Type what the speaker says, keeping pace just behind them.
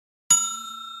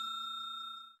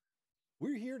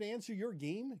We're here to answer your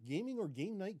gaming, or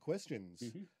game night questions.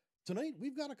 Mhm. Tonight,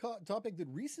 we've got a topic that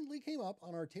recently came up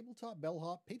on our Tabletop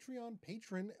Bellhop Patreon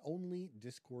patron-only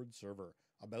Discord server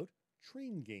about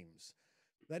train games.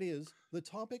 That is, the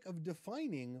topic of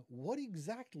defining what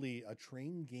exactly a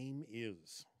train game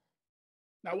is.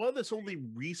 Now, while this only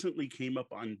recently came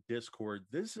up on Discord,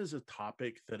 this is a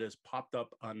topic that has popped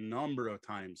up a number of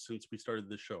times since we started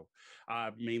the show,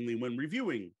 mainly when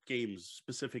reviewing games,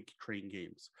 specific train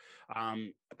games.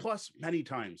 Plus, many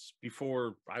times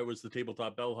before I was the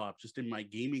tabletop bellhop, just in my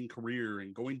gaming career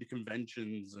and going to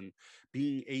conventions and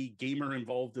being a gamer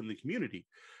involved in the community.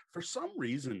 For some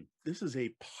reason, this is a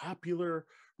popular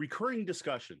recurring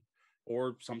discussion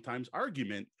or sometimes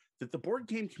argument that the board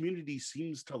game community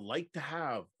seems to like to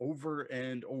have over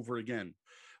and over again.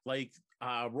 Like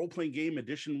role-playing game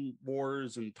edition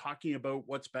wars and talking about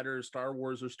what's better, Star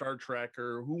Wars or Star Trek,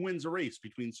 or who wins a race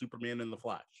between Superman and the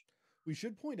Flash. We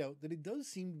should point out that it does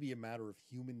seem to be a matter of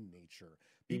human nature.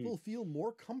 Mm. People feel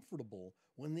more comfortable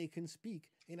when they can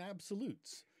speak in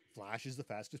absolutes. Flash is the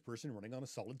fastest person running on a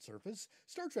solid surface.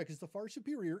 Star Trek is the far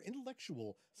superior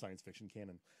intellectual science fiction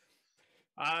canon.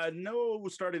 No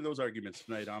starting those arguments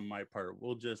tonight on my part.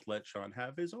 We'll just let Sean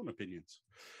have his own opinions.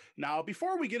 Now,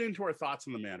 before we get into our thoughts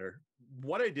on the matter,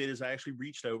 what I did is I actually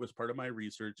reached out as part of my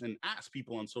research and asked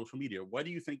people on social media, what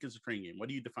do you think is a train game? What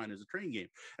do you define as a train game?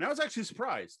 And I was actually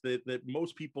surprised that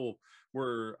most people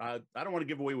were, I don't want to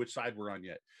give away which side we're on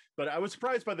yet, but I was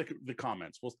surprised by the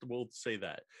comments. We'll say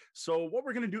that. So what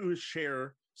we're going to do is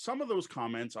share some of those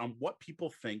comments on what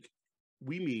people think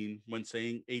we mean when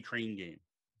saying a train game.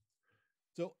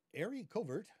 So Ari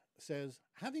Covert says,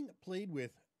 having played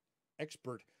with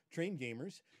expert train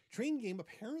gamers, train game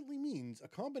apparently means a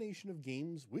combination of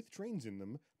games with trains in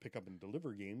them, pick up and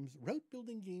deliver games, route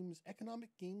building games, economic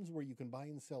games where you can buy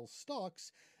and sell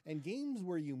stocks, and games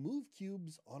where you move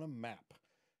cubes on a map.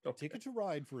 Okay. Ticket to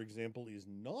Ride, for example, is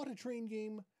not a train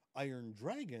game. Iron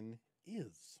Dragon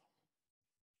is.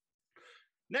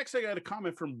 Next, I got a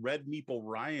comment from Red Meeple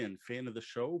Ryan, fan of the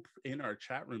show, in our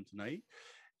chat room tonight.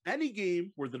 Any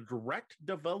game where the direct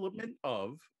development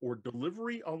of or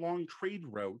delivery along trade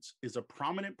routes is a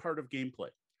prominent part of gameplay.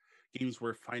 Games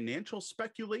where financial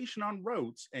speculation on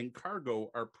routes and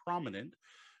cargo are prominent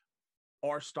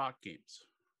are stock games.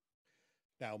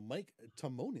 Now, Mike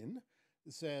Tamonin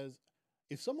says,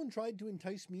 if someone tried to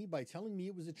entice me by telling me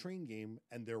it was a train game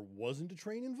and there wasn't a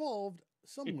train involved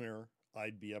somewhere,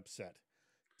 I'd be upset.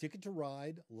 Ticket to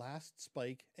Ride, Last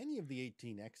Spike, any of the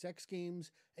 18XX games,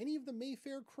 any of the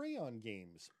Mayfair Crayon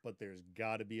games, but there's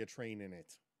got to be a train in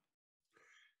it.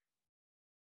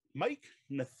 Mike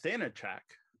Nathanachak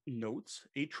notes,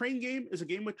 a train game is a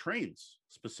game with trains,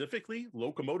 specifically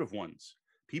locomotive ones.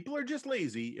 People are just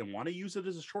lazy and want to use it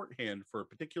as a shorthand for a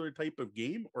particular type of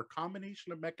game or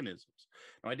combination of mechanisms.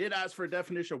 Now, I did ask for a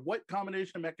definition of what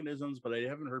combination of mechanisms, but I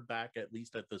haven't heard back, at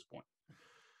least at this point.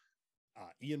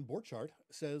 Ian Borchardt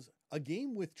says, a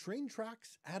game with train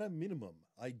tracks at a minimum.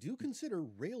 I do consider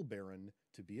Rail Baron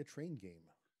to be a train game.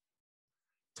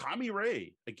 Tommy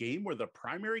Ray, a game where the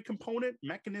primary component,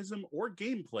 mechanism, or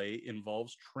gameplay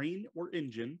involves train or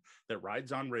engine that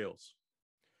rides on rails.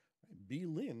 B.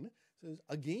 Lynn says,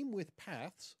 a game with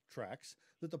paths, tracks,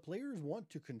 that the players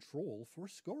want to control for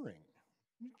scoring.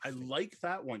 I like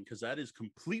that one because that is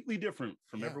completely different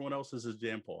from everyone else's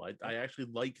example. I actually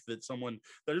like that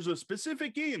there's a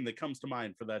specific game that comes to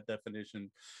mind for that definition,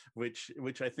 which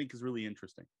I think is really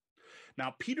interesting.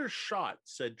 Now, Peter Schott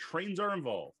said trains are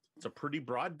involved. It's a pretty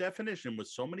broad definition with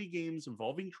so many games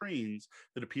involving trains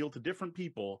that appeal to different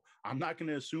people. I'm not going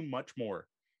to assume much more.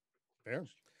 Fair.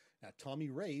 Now, Tommy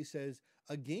Ray says,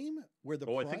 a game where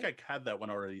the I think I had that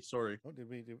one already. Sorry. Oh, did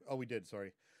we? Oh, we did.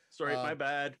 Sorry. Sorry, my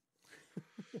bad.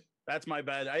 That's my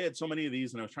bad. I had so many of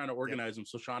these and I was trying to organize them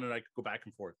so Sean and I could go back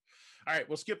and forth. All right,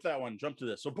 we'll skip that one. Jump to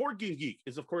this. So Board Game Geek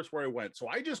is, of course, where I went. So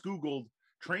I just Googled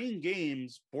train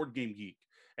games, Board Game Geek.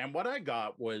 And what I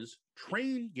got was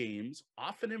train games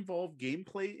often involve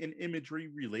gameplay and imagery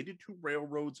related to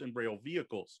railroads and rail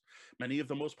vehicles. Many of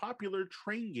the most popular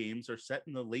train games are set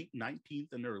in the late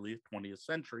 19th and early 20th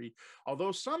century,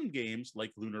 although some games,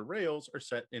 like Lunar Rails, are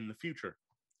set in the future.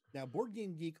 Now, Board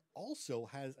Game Geek also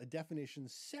has a definition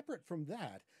separate from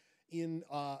that.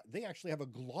 They actually have a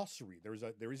glossary.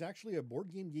 There is actually a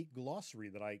Board Game Geek glossary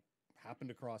that I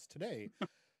happened across today,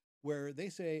 where they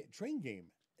say train game,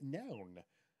 noun,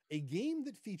 a game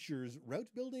that features route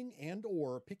building and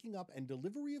or picking up and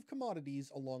delivery of commodities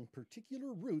along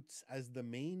particular routes as the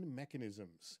main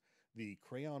mechanisms. The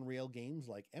crayon rail games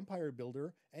like Empire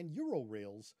Builder and Euro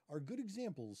Rails are good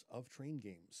examples of train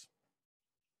games.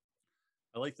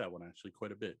 I like that one actually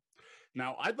quite a bit.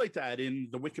 Now, I'd like to add in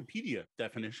the Wikipedia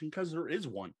definition because there is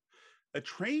one. A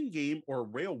train game or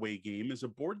railway game is a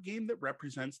board game that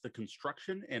represents the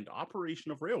construction and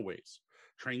operation of railways.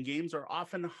 Train games are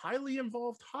often highly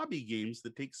involved hobby games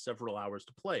that take several hours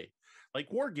to play.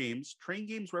 Like war games, train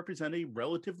games represent a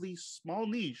relatively small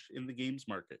niche in the games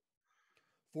market.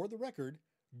 For the record,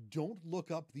 don't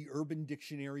look up the Urban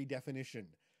Dictionary definition.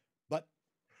 But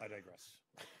I digress.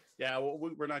 Yeah, well,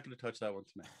 we're not going to touch that one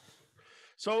tonight.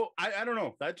 So I don't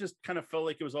know. That just kind of felt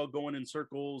like it was all going in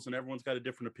circles and everyone's got a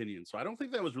different opinion. So I don't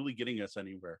think that was really getting us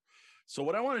anywhere. So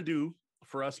what I want to do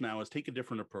for us now is take a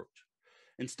different approach.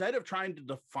 Instead of trying to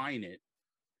define it,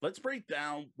 let's break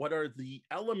down what are the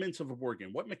elements of a board game,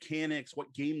 what mechanics,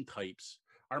 what game types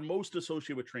are most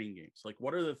associated with train games. Like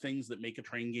what are the things that make a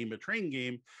train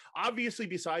game? Obviously,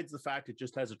 besides the fact it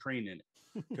just has a train in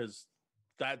it, because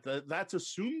that's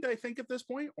assumed, I think, at this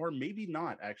point, or maybe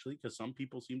not actually, because some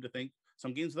people seem to think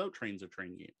some games without trains are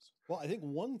train games. Well, I think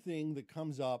one thing that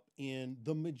comes up in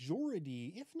the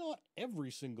majority, if not every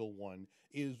single one,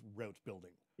 is route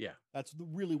building. Yeah. That's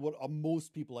really what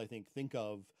most people, I think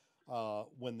of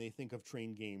when they think of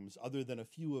train games, other than a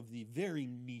few of the very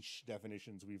niche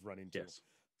definitions we've run into. Yes.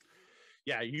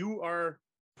 Yeah, you are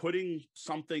putting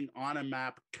something on a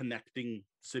map, connecting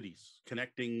cities,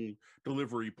 connecting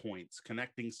delivery points,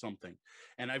 connecting something.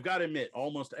 And I've got to admit,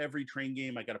 almost every train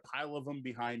game, I got a pile of them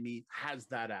behind me, has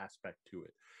that aspect to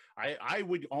it. I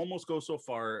would almost go so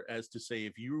far as to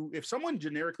say if someone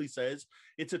generically says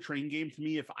it's a train game to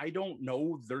me, if I don't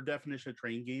know their definition of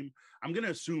train game, I'm going to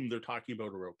assume they're talking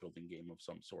about a rope building game of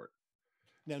some sort.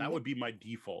 Now, that would be my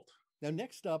default. Now,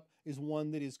 next up is one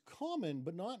that is common,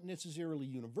 but not necessarily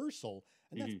universal,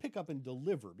 and that's pick up and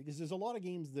deliver, because there's a lot of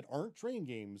games that aren't train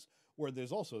games where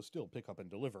there's also still pick up and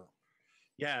deliver.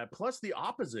 Yeah, plus the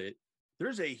opposite.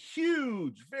 There's a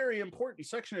huge, very important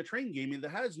section of train gaming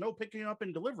that has no picking up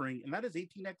and delivering, and that is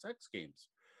 18xx games.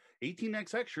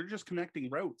 18xx, you're just connecting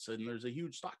routes, and there's a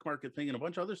huge stock market thing and a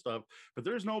bunch of other stuff, but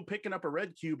there's no picking up a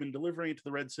red cube and delivering it to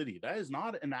the red city. That is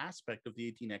not an aspect of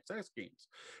the 18xx games.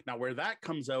 Now, where that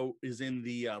comes out is in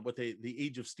the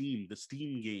Age of Steam, the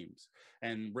Steam games,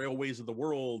 and Railways of the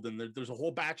World, and there's a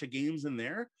whole batch of games in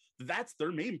there. That's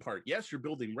their main part. Yes, you're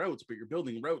building routes, but you're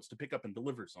building routes to pick up and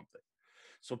deliver something.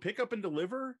 So pick up and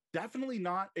deliver, definitely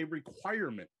not a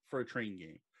requirement for a train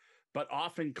game, but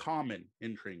often common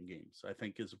in train games, I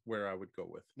think, is where I would go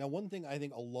with. Now, one thing I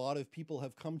think a lot of people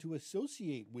have come to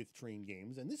associate with train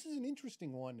games, and this is an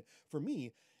interesting one for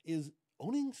me, is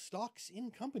owning stocks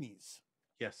in companies.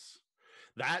 Yes,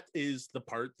 that is the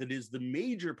part that is the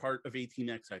major part of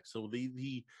 18xx. So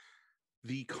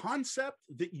the concept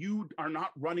that you are not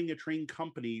running a train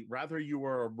company, rather you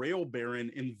are a rail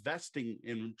baron investing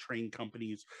in train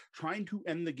companies, trying to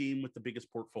end the game with the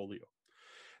biggest portfolio.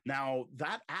 Now,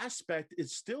 that aspect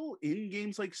is still in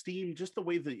games like Steam, just the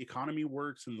way the economy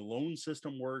works and the loan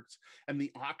system works and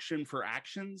the auction for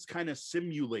actions kind of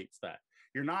simulates that.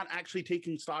 You're not actually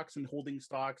taking stocks and holding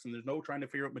stocks, and there's no trying to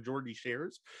figure out majority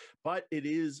shares, but it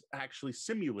is actually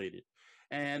simulated.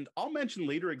 And I'll mention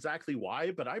later exactly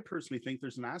why, but I personally think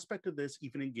there's an aspect of this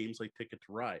even in games like Ticket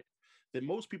to Ride that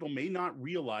most people may not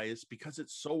realize because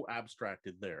it's so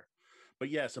abstracted there. But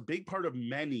yes, a big part of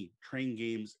many train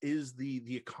games is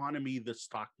the economy, the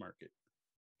stock market.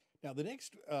 Now, the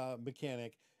next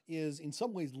mechanic is in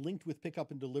some ways linked with pick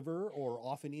up and deliver, or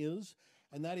often is,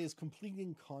 and that is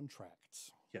completing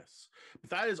contracts. Yes, but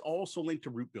that is also linked to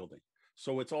route building.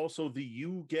 So it's also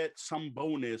you get some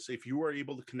bonus if you are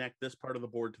able to connect this part of the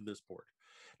board to this board.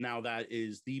 Now, that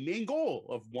is the main goal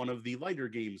of one of the lighter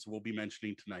games we'll be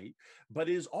mentioning tonight, but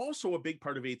is also a big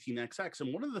part of 18xx.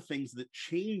 And one of the things that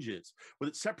changes, when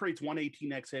it separates one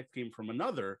 18xx game from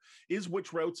another, is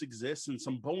which routes exist and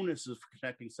some bonuses for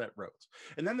connecting set routes.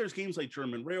 And then there's games like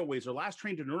German Railways or Last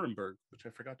Train to Nuremberg, which I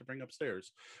forgot to bring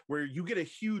upstairs, where you get a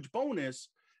huge bonus.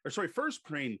 Or sorry, First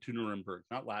Train to Nuremberg,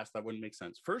 not last, that wouldn't make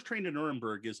sense. First Train to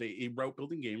Nuremberg is a route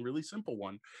building game, really simple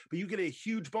one, but you get a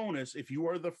huge bonus if you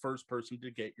are the first person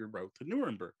to get your route to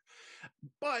Nuremberg.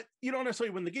 But you don't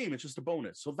necessarily win the game, it's just a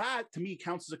bonus. So that, to me,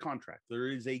 counts as a contract. There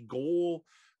is a goal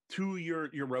to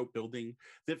your route building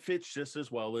that fits just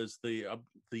as well as the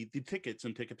tickets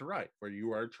and Ticket to Ride, where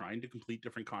you are trying to complete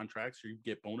different contracts, or you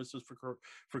get bonuses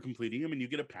for completing them, and you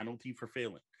get a penalty for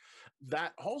failing.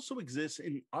 That also exists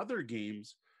in other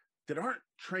games that aren't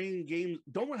train games,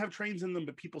 don't have trains in them,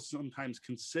 but people sometimes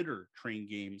consider train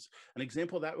games. An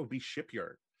example of that would be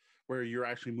Shipyard, where you're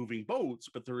actually moving boats,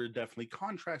 but there are definitely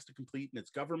contracts to complete, and it's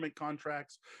government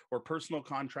contracts or personal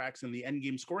contracts, and the end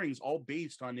game scoring is all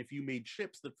based on if you made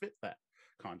ships that fit that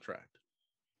contract.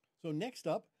 So next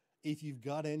up if you've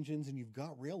got engines and you've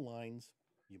got rail lines,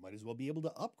 you might as well be able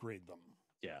to upgrade them.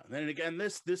 Yeah, and then again,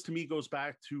 this to me goes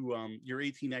back to your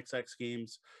 18xx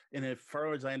games, and as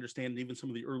far as I understand, even some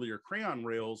of the earlier Crayon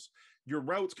rails, your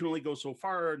routes can only go so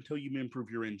far until you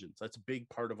improve your engines. That's a big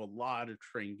part of a lot of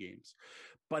train games,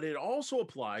 but it also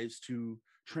applies to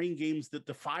train games that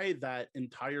defy that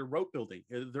entire route building.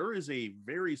 There is a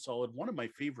very solid one of my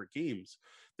favorite games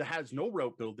that has no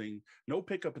route building, no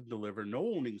pickup and deliver, no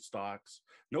owning stocks,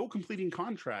 no completing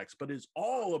contracts, but is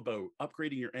all about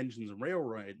upgrading your engines and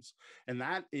railroads. And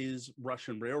that is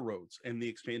Russian railroads and the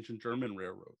expansion German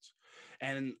railroads.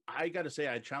 And I got to say,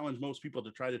 I challenge most people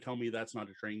to try to tell me that's not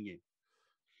a train game.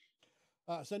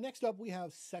 So next up, we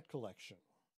have set collection.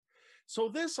 So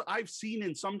this I've seen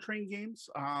in some train games,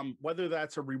 whether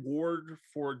that's a reward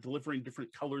for delivering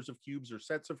different colors of cubes or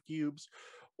sets of cubes,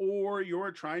 or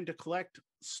you're trying to collect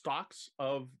stocks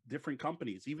of different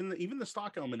companies. Even the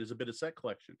stock element is a bit of set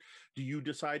collection. Do you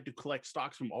decide to collect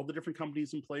stocks from all the different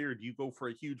companies in play, or do you go for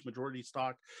a huge majority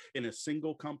stock in a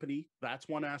single company? That's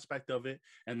one aspect of it.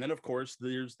 And then, of course,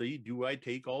 there's the do I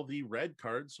take all the red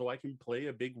cards so I can play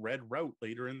a big red route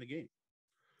later in the game?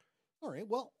 All right,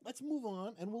 well, let's move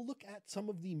on and we'll look at some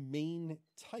of the main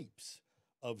types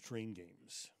of train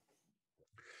games.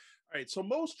 All right, so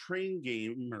most train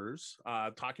gamers,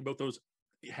 talking about those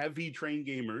heavy train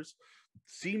gamers,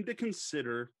 seem to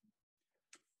consider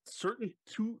certain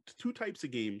two types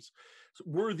of games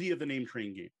worthy of the name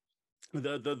train game.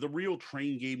 The real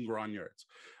train game grognards.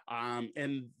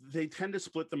 And they tend to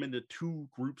split them into two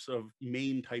groups of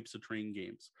main types of train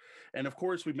games. And of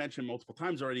course, we've mentioned multiple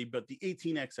times already, but the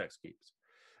 18xx games.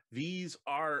 These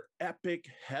are epic,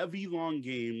 heavy, long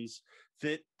games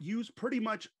that use pretty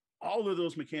much all of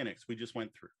those mechanics we just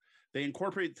went through. They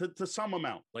incorporate to some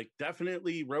amount, like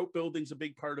definitely route building's a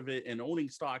big part of it, and owning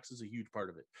stocks is a huge part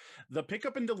of it. The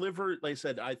pickup and deliver, like I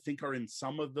said, I think are in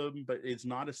some of them, but it's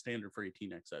not a standard for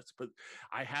 18xx. But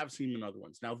I have seen in other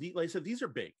ones. Now, like I said, these are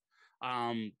big.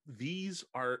 These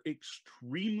are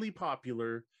extremely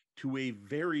popular to a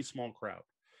very small crowd.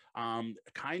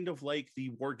 Kind of like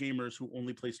the war gamers who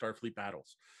only play Starfleet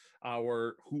battles.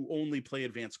 Or who only play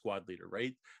Advanced Squad Leader,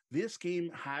 right? This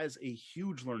game has a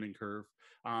huge learning curve.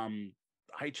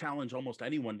 I challenge almost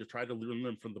anyone to try to learn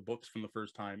them from the books from the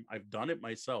first time. I've done it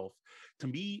myself. To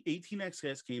me,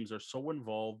 18xx games are so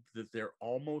involved that they're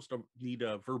almost need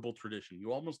a verbal tradition.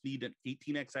 You almost need an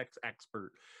 18xx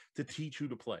expert to teach you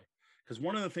to play. Because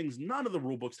one of the things none of the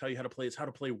rule books tell you how to play is how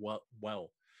to play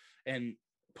well. And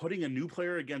putting a new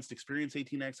player against experienced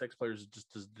 18xx players is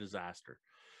just a disaster.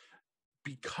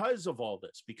 Because of all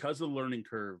this, because of the learning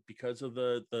curve, because of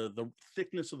the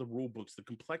thickness of the rule books, the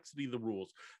complexity of the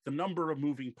rules, the number of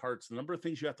moving parts, the number of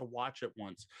things you have to watch at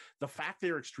once, the fact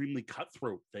they're extremely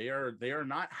cutthroat, they are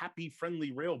not happy,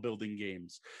 friendly rail building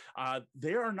games.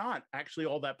 They are not actually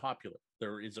all that popular.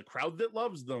 There is a crowd that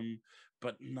loves them,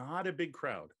 but not a big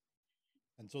crowd.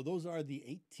 And so those are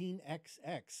the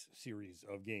 18xx series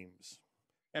of games.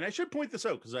 And I should point this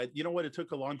out because you know what? It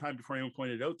took a long time before anyone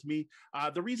pointed it out to me.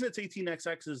 The reason it's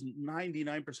 18xx is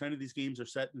 99% of these games are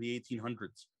set in the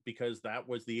 1800s because that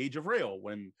was the age of rail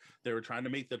when they were trying to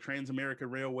make the Trans-American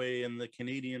Railway and the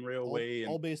Canadian Railway.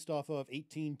 All based off of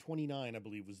 1829, I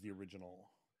believe, was the original.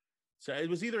 So it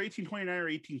was either 1829 or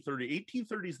 1830.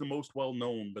 1830 is the most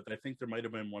well-known, but I think there might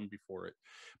have been one before it.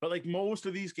 But like most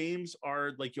of these games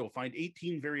are like, you'll find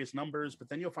 18 various numbers, but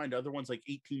then you'll find other ones like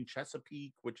 18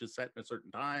 Chesapeake, which is set in a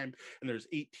certain time. And there's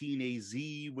 18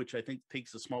 AZ, which I think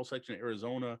takes a small section of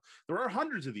Arizona. There are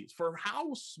hundreds of these. For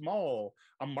how small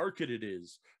a market it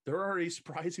is, there are a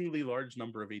surprisingly large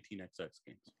number of 18xx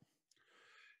games.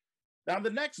 Now,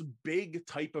 the next big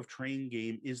type of train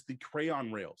game is the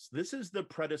Crayon Rails. This is the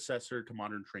predecessor to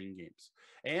modern train games.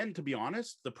 And to be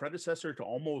honest, the predecessor to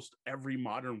almost every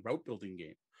modern route building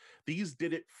game. These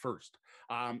did it first.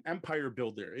 Empire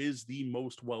Builder is the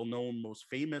most well-known, most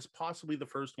famous, possibly the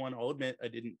first one. I'll admit I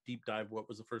didn't deep dive what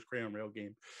was the first Crayon Rail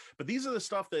game. But these are the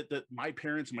stuff that my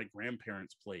parents and my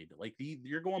grandparents played. Like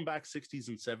you're going back 60s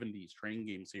and 70s train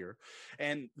games here.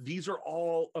 And these are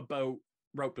all about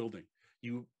route building.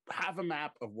 You have a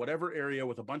map of whatever area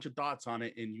with a bunch of dots on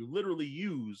it, and you literally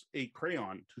use a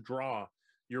crayon to draw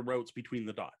your routes between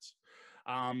the dots.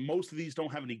 Most of these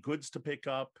don't have any goods to pick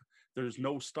up. There's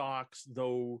no stocks,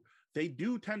 though they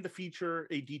do tend to feature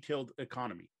a detailed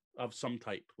economy of some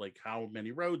type, like how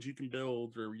many roads you can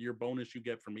build or your bonus you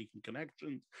get for making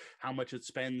connections, how much it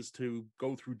spends to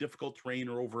go through difficult terrain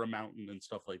or over a mountain and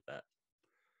stuff like that.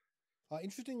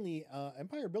 Interestingly,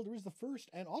 Empire Builder is the first,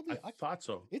 and I thought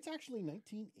so. It's actually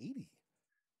 1980.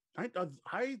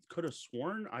 I could have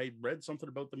sworn I read something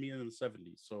about them in the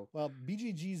 70s. So Well,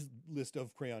 BGG's list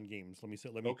of Crayon games. okay,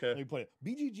 Let me put it.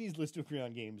 BGG's list of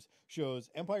Crayon games shows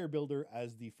Empire Builder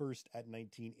as the first at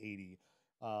 1980.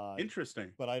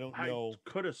 interesting. But I don't I know.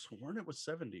 could have sworn it was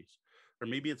 70s, or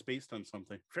maybe it's based on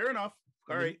something. Fair enough.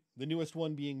 All And right. the newest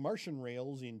one being Martian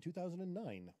Rails in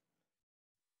 2009.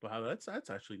 Wow, that's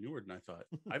actually newer than I thought.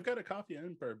 I've got a copy of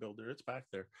Empire Builder. It's back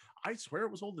there. I swear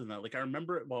it was older than that. Like I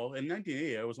remember it. Well, in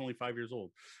 1980, I was only 5 years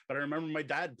old, but I remember my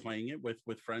dad playing it with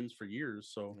friends for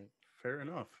years. So Right. fair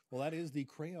enough. Well, that is the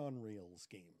Crayon Rails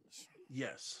games.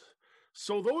 Yes.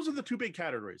 So those are the two big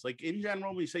categories. Like in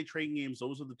general, when you say train games,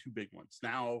 those are the two big ones.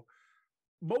 Now,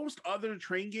 most other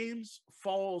train games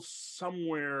fall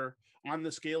somewhere on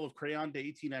the scale of Crayon to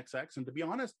 18xx, and to be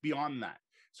honest, beyond that.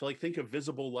 So like think of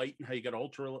visible light and how you got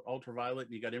ultraviolet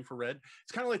and you got infrared.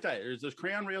 It's kind of like that. There's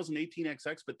Crayon Rails and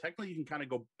 18xx, but technically you can kind of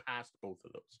go past both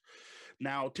of those.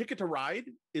 Now, Ticket to Ride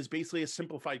is basically a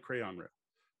simplified Crayon Rail,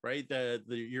 right?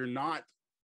 You're not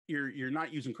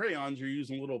using crayons, you're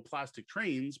using little plastic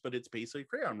trains, but it's basically a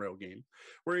crayon rail game.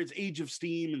 Whereas Age of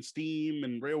Steam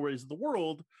and Railways of the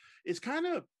World is kind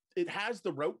of, it has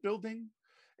the route building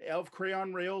of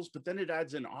crayon rails, but then it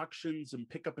adds in auctions and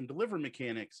pick up and deliver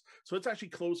mechanics. So it's actually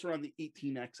closer on the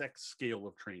 18xx scale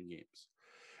of train games.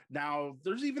 Now,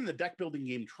 there's even the deck building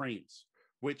game Trains,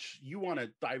 which you want to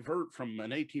divert from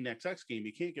an 18xx game.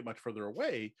 You can't get much further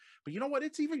away. But you know what?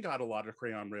 It's even got a lot of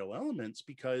crayon rail elements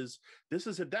because this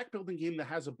is a deck building game that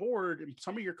has a board, and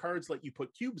some of your cards let you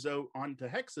put cubes out onto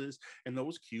hexes, and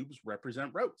those cubes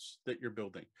represent routes that you're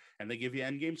building, and they give you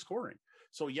end game scoring.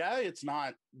 So yeah, it's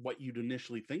not what you'd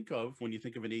initially think of when you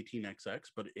think of an 18xx,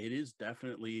 but it is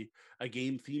definitely a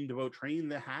game themed about train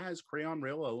that has crayon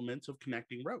rail elements of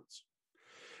connecting routes.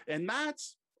 And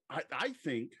that's, I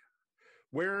think,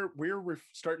 where we're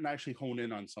starting to actually hone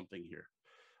in on something here.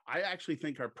 I actually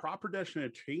think our proper definition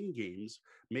of train games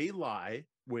may lie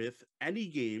with any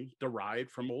game derived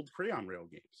from old crayon rail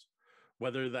games,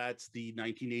 whether that's the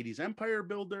 1980s Empire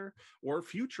Builder or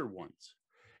future ones.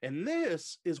 And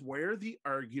this is where the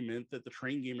argument that the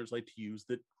train gamers like to use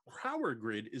that Power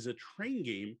Grid is a train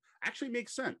game actually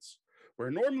makes sense. Where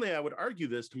normally I would argue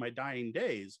this to my dying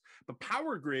days, but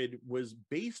Power Grid was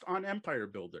based on Empire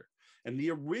Builder. And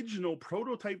the original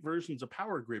prototype versions of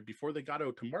Power Grid before they got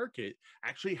out to market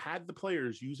actually had the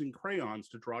players using crayons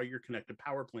to draw your connected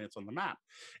power plants on the map.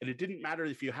 And it didn't matter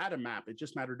if you had a map, it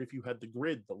just mattered if you had the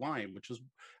grid, the line, which is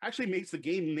actually makes the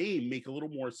game name make a little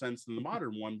more sense than the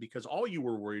modern one because all you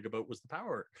were worried about was the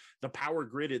power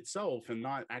grid itself and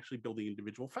not actually building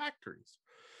individual factories.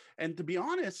 And to be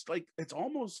honest, like it's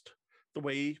almost the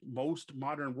way most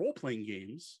modern role-playing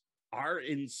games are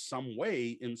in some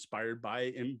way inspired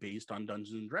by and based on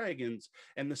Dungeons and Dragons.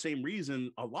 And the same reason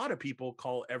a lot of people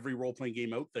call every role-playing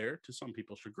game out there, to some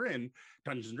people's chagrin,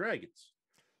 Dungeons and Dragons.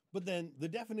 But then the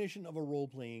definition of a role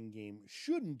playing game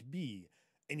shouldn't be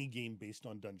any game based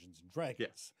on Dungeons and Dragons.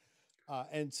 Yes.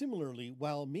 And similarly,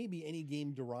 while maybe any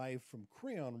game derived from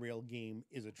Crayon Rail game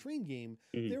is a train game,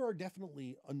 Mhm. there are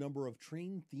definitely a number of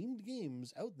train themed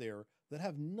games out there that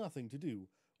have nothing to do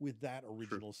with that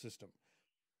original system.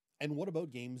 And what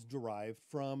about games derived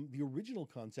from the original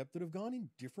concept that have gone in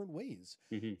different ways?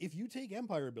 Mhm. If you take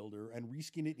Empire Builder and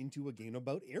reskin it into a game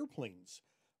about airplanes,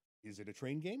 is it a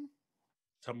train game?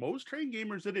 To most train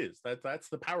gamers, it is. That's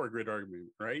the power grid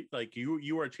argument, right? Like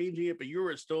you are changing it, but you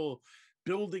are still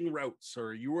building routes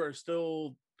or you are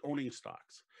still owning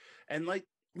stocks. And like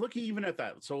looking even at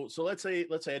that. So let's say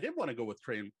I did want to go with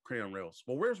crayon rails.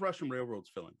 Well, where's Russian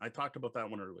railroads filling? I talked about that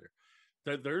one earlier.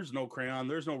 There's no crayon,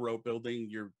 there's no rope building.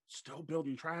 You're still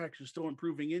building tracks, you're still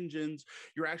improving engines,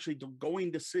 you're actually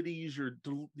going to cities, you're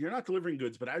not delivering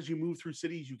goods, but as you move through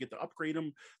cities you get to upgrade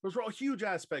them. Those are all huge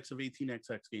aspects of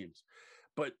 18xx games.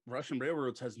 But Russian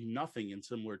Railroads has nothing in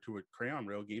similar to a crayon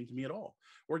rail game to me at all.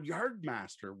 Or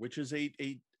Yardmaster, which is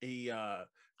a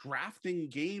drafting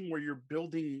game where you're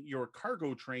building your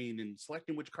cargo train and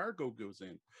selecting which cargo goes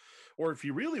in. Or if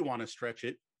you really want to stretch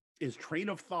it, is Train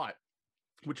of Thought,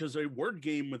 which is a word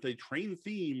game with a train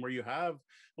theme where you have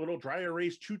little dry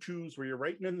erase choo-choos where you're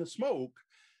writing in the smoke.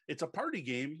 It's a party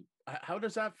game. How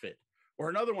does that fit? Or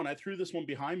another one, I threw this one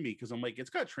behind me because I'm like, it's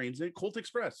got trains in it, Colt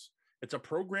Express. It's a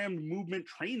programmed movement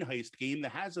train heist game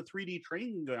that has a 3D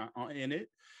train in it.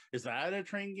 Is that a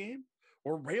train game?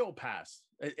 Or Rail Pass.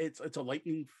 It's a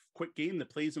lightning quick game that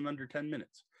plays in under 10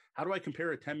 minutes. How do I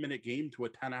compare a 10-minute game to a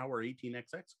 10-hour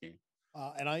 18xx game?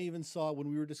 And I even saw when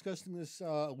we were discussing this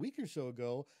a week or so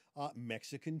ago,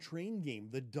 Mexican train game,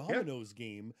 the Dominoes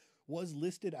game was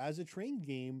listed as a train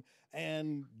game.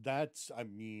 And that's, I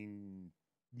mean,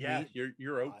 Yeah,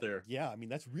 you're out there. Yeah, I mean,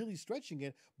 that's really stretching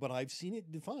it, but I've seen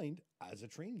it defined as a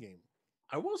train game.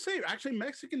 I will say, actually,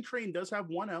 Mexican Train does have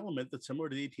one element that's similar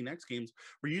to the 18X games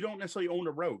where you don't necessarily own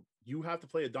a route. You have to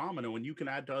play a domino and you can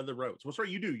add to other routes. Well, sorry,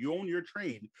 you do. You own your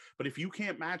train, but if you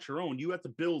can't match your own, you have to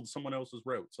build someone else's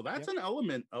route. So that's an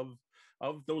element of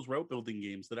those route building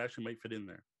games that actually might fit in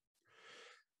there.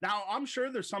 Now, I'm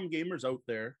sure there's some gamers out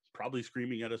there probably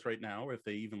screaming at us right now, if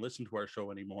they even listen to our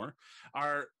show anymore,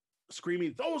 are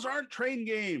screaming, those aren't train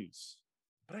games.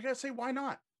 But I got to say, why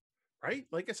not? Right?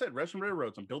 Like I said, Russian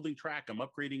railroads, I'm building track, I'm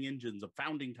upgrading engines, I'm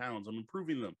founding towns, I'm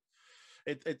improving them.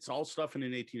 It's all stuff in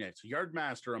an 18X.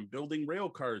 Yardmaster, I'm building rail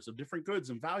cars of different goods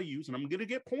and values, and I'm going to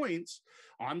get points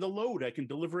on the load I can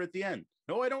deliver at the end.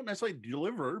 No, I don't necessarily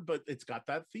deliver, but it's got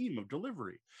that theme of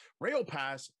delivery. Rail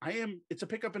Pass, it's a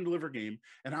pick up and deliver game,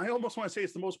 and I almost want to say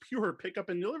it's the most pure pick up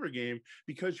and deliver game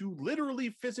because you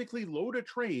literally physically load a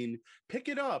train, pick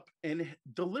it up, and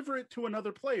deliver it to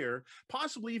another player,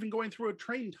 possibly even going through a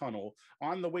train tunnel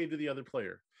on the way to the other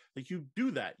player. Like you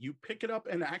do that, you pick it up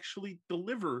and actually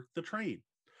deliver the train.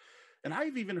 And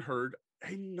I've even heard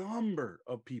a number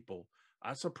of people,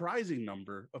 a surprising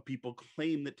number of people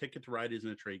claim that Ticket to Ride isn't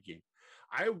a trade game.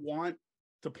 I want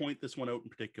to point this one out in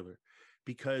particular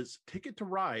because Ticket to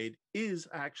Ride is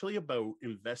actually about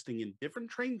investing in different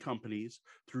train companies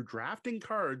through drafting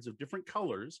cards of different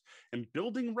colors and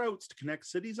building routes to connect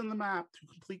cities on the map to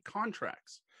complete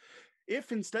contracts.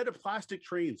 If instead of plastic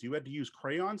trains, you had to use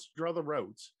crayons to draw the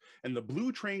routes, and the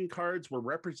blue train cards were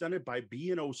represented by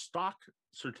B&O stock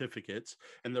certificates,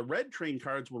 and the red train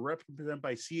cards were represented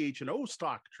by CH&O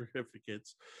stock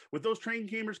certificates, would those train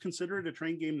gamers consider it a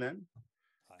train game then?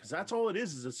 Because that's all it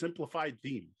is a simplified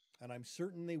theme. And I'm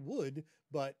certain they would,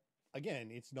 but again,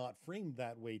 it's not framed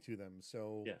that way to them.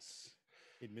 So yes,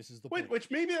 it misses the point. Which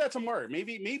maybe that's a mark.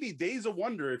 Maybe Days of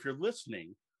Wonder, if you're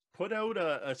listening, put out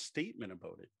a statement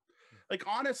about it. Like,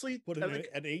 honestly, put an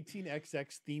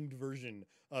 18XX themed version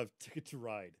of Ticket to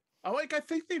Ride. I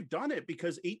think they've done it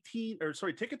because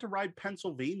Ticket to Ride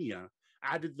Pennsylvania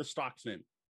added the stocks in.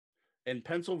 And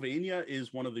Pennsylvania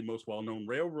is one of the most well-known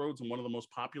railroads and one of the most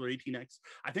popular 18X.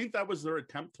 I think that was their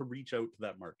attempt to reach out to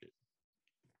that market.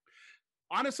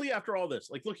 Honestly, after all this,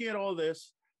 like looking at all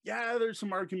this, yeah, there's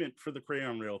some argument for the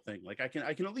crayon rail thing. Like I can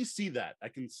at least see that. I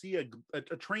can see a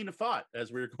train of thought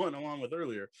as we were going along with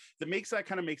earlier that makes that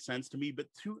kind of make sense to me. But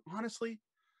honestly,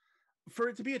 for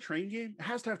it to be a train game, it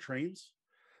has to have trains.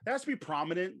 It has to be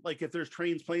prominent. Like if there's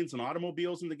trains, planes, and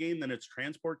automobiles in the game, then it's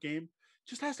transport game. It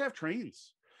just has to have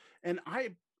trains. And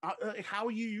how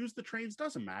you use the trains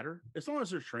doesn't matter as long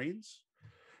as there's trains.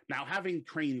 Now, having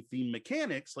train theme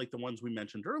mechanics like the ones we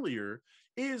mentioned earlier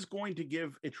is going to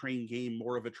give a train game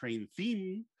more of a train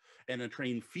theme and a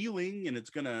train feeling, and it's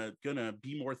gonna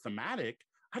be more thematic.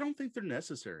 I don't think they're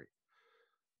necessary.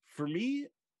 For me,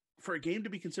 for a game to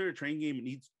be considered a train game, it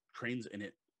needs trains in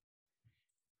it.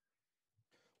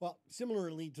 Well,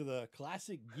 similarly to the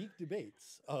classic geek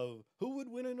debates of who would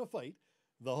win in a fight,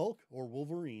 the Hulk or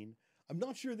Wolverine, I'm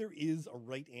not sure there is a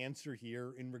right answer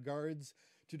here in regards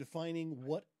to defining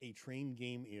what a train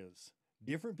game is.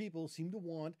 Different people seem to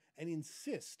want and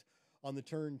insist on the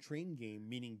term train game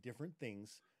meaning different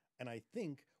things, and I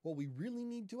think what we really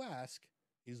need to ask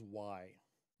is why.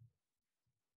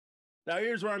 Now,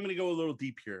 here's where I'm going to go a little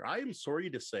deep here. I am sorry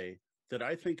to say that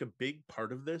I think a big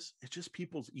part of this is just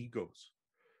people's egos.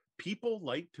 People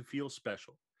like to feel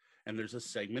special, and there's a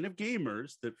segment of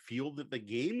gamers that feel that the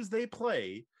games they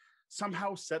play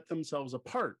somehow set themselves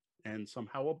apart and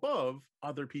somehow above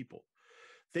other people.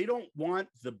 They don't want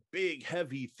the big,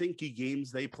 heavy, thinky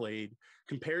games they played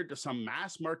compared to some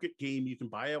mass market game you can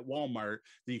buy at Walmart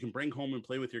that you can bring home and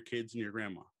play with your kids and your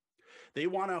grandma. They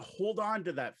want to hold on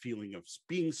to that feeling of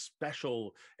being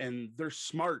special, and they're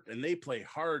smart, and they play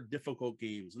hard, difficult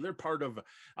games, and they're part of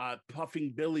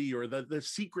Puffing Billy or the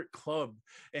secret club,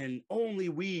 and only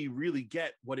we really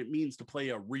get what it means to play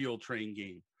a real train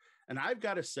game. And I've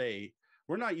got to say,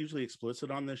 we're not usually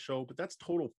explicit on this show, but that's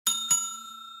total.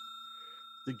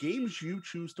 The games you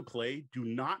choose to play do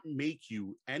not make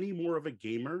you any more of a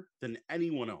gamer than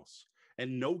anyone else.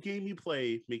 And no game you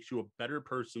play makes you a better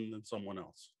person than someone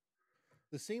else.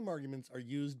 The same arguments are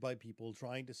used by people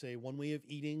trying to say one way of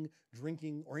eating,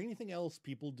 drinking, or anything else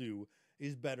people do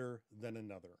is better than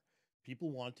another.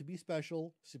 People want to be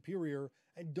special, superior,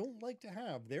 and don't like to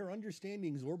have their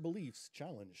understandings or beliefs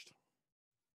challenged.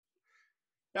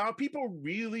 Now, people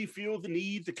really feel the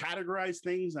need to categorize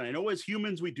things, and I know as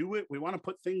humans we do it. We want to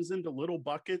put things into little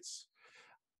buckets.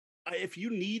 If you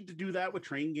need to do that with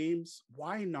train games,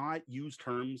 why not use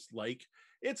terms like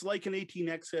It's like an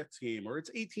 18XX game, or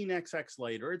it's 18XX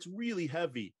light, or it's really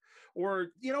heavy. Or,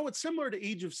 it's similar to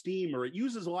Age of Steam, or it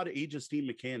uses a lot of Age of Steam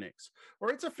mechanics.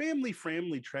 Or it's a family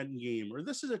trend game, or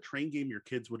this is a train game your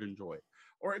kids would enjoy.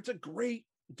 Or it's a great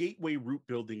gateway route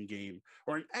building game,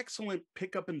 or an excellent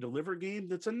pick up and deliver game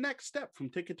that's a next step from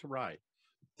Ticket to Ride.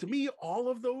 To me, all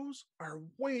of those are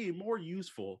way more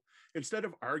useful instead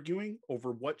of arguing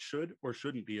over what should or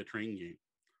shouldn't be a train game.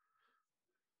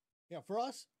 Yeah, for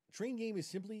us, train game is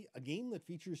simply a game that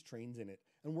features trains in it,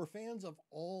 and we're fans of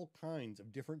all kinds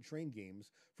of different train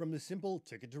games, from the simple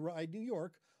Ticket to Ride New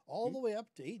York all the way up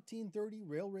to 1830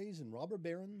 railways and robber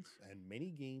barons, and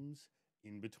many games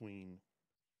in between.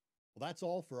 Well, that's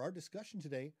all for our discussion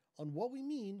today on what we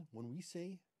mean when we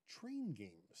say train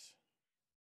games.